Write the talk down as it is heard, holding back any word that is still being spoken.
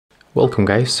Welcome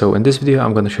guys, so in this video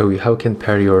I'm going to show you how you can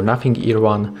pair your Nothing Ear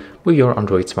 1 with your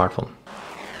Android smartphone.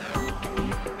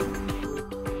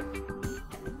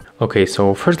 Okay,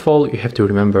 so first of all you have to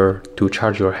remember to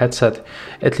charge your headset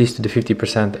at least to the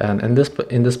 50%, and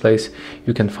in this place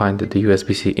you can find the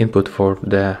USB-C input for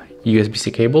the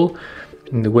USB-C cable.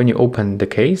 And when you open the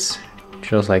case,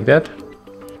 just like that,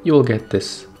 you will get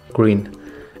this green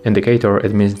indicator.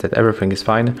 It means that everything is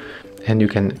fine and you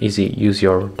can easily use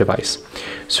your device.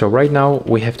 So right now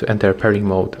we have to enter pairing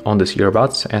mode on these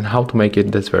earbuds, and how to make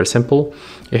it, that's very simple.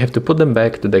 You have to put them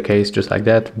back to the case just like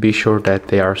that. Be sure that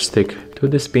they are stick to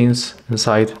the pins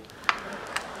inside,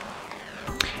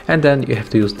 and then you have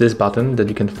to use this button that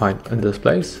you can find in this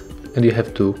place, and you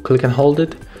have to click and hold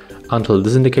it until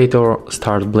this indicator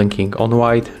starts blinking on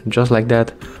white, just like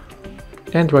that.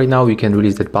 And right now you can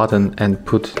release that button and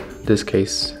put this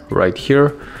case right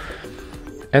here.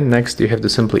 And next you have to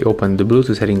simply open the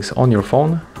Bluetooth settings on your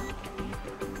phone.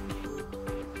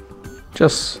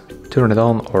 Just turn it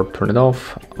on or turn it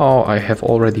off. Oh, I have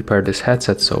already paired this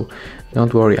headset, so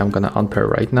don't worry, I'm gonna unpair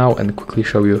right now and quickly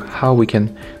show you how we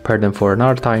can pair them for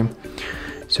another time.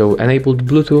 So enable the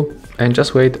Bluetooth and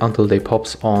just wait until they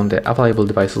pops on the available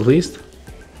devices list.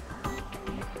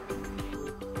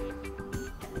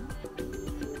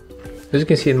 As you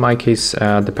can see, in my case,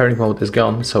 the pairing mode is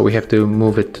gone, so we have to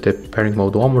move it to the pairing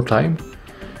mode one more time.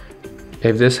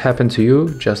 If this happened to you,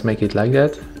 just make it like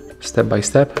that, step by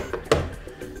step.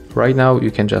 Right now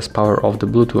you can just power off the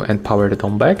Bluetooth and power it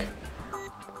on back.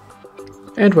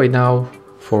 And right now,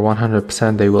 for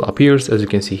 100% they will appear. As you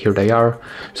can see, here they are.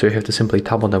 So you have to simply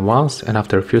tap on them once, and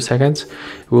after a few seconds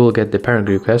we will get the pairing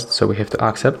request, so we have to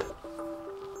accept.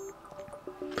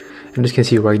 And as you can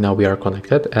see, right now we are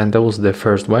connected, and that was the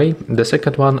first way. The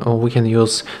second one, we can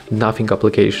use Nothing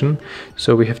application.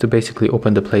 So we have to basically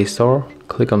open the Play Store,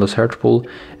 click on the search pool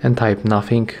and type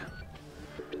Nothing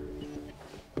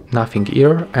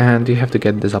Ear, and you have to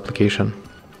get this application.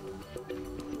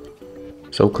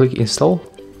 So click install.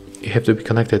 You have to be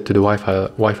connected to the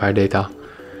Wi-Fi data.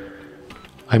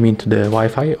 I mean to the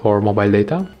Wi-Fi or mobile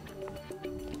data.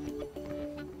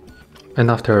 And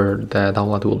after the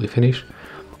download will be finished,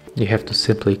 you have to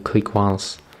simply click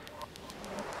once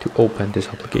to open this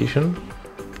application,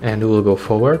 and we will go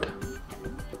forward.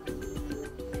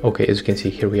 Okay, as you can see,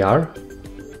 here we are.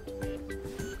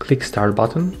 Click start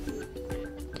button.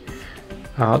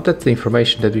 That's the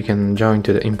information that we can join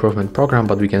to the improvement program,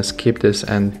 but we can skip this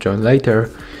and join later.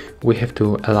 We have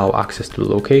to allow access to the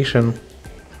location.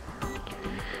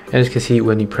 And as you can see,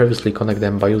 when you previously connect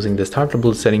them by using the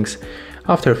startable settings,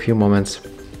 after a few moments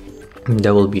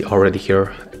they will be already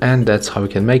here. And that's how you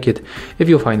can make it. If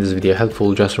you find this video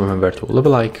helpful, just remember to leave a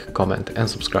like, comment and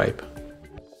subscribe.